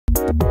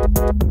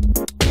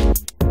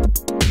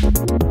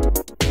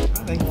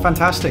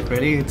fantastic,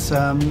 really. It's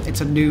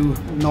a new,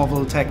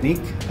 novel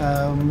technique,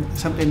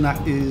 something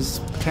that is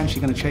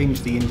potentially going to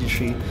change the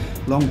industry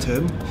long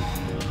term.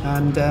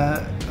 And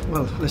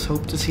well, let's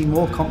hope to see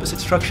more composite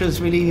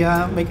structures really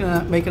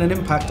making an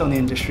impact on the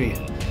industry.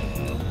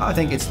 I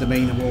think it's the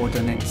main award,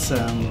 and it's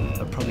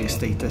probably a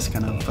stateless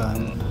kind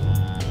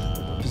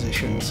of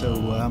position. So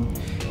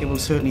it will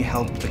certainly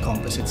help the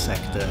composite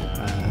sector.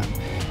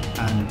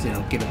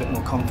 And give a bit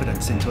more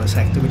confidence into a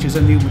sector which is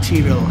a new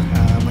material.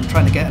 When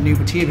trying to get a new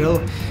material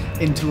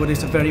into what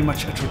is very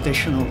much a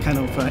traditional kind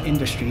of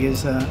industry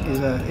is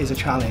a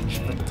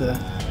challenge. But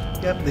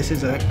yeah, this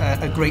is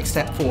a great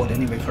step forward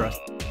anyway for us.